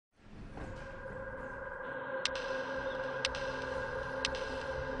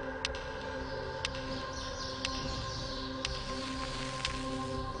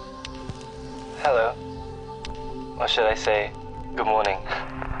Hello. Or should I say, good morning.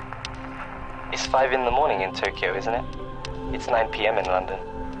 It's 5 in the morning in Tokyo, isn't it? It's 9 p.m. in London.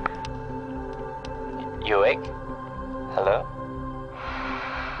 You awake? Hello?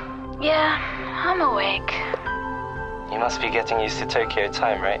 Yeah, I'm awake. You must be getting used to Tokyo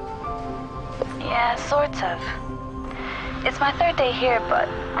time, right? Yeah, sort of. It's my 3rd day here, but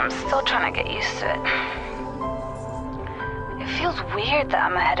I'm still trying to get used to it. It feels weird that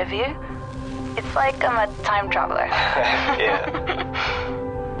I'm ahead of you. It's like I'm a time traveler. Yeah.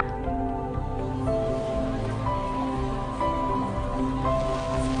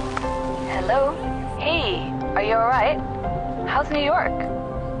 Hello? Hey, are you alright? How's New York?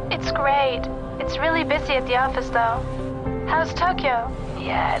 It's great. It's really busy at the office though. How's Tokyo?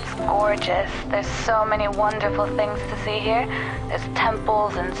 Yeah, it's gorgeous. There's so many wonderful things to see here. There's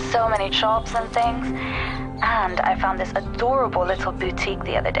temples and so many shops and things. And I found this adorable little boutique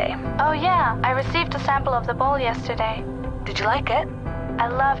the other day. Oh yeah, I received a sample of the bowl yesterday. Did you like it? I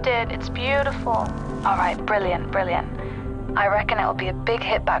loved it. It's beautiful. Alright, brilliant, brilliant. I reckon it'll be a big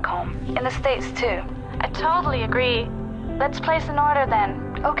hit back home. In the States too. I totally agree. Let's place an order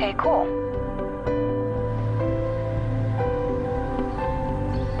then. Okay, cool.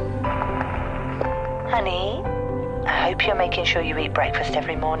 Honey, I hope you're making sure you eat breakfast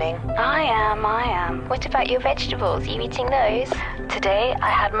every morning. I am. What about your vegetables? Are you eating those? Today I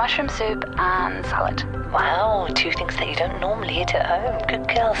had mushroom soup and salad. Wow, 2 things that you don't normally eat at home. Good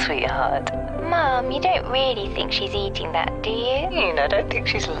girl, sweetheart. Mum, you don't really think she's eating that, do you? I don't think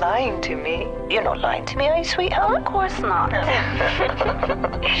she's lying to me. You're not lying to me, are you, sweetheart? Of course not.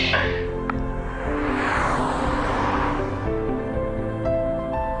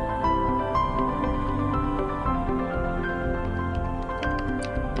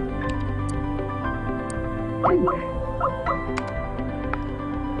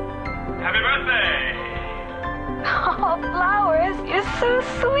 Happy birthday! Oh, flowers, you're so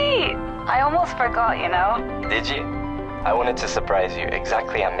sweet. I almost forgot, you know. Did you? I wanted to surprise you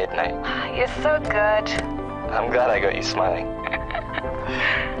exactly at midnight. You're so good. I'm glad I got you smiling.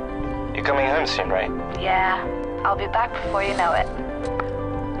 You're coming home soon, right? Yeah, I'll be back before you know it.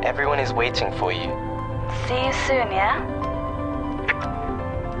 Everyone is waiting for you. See you soon, yeah?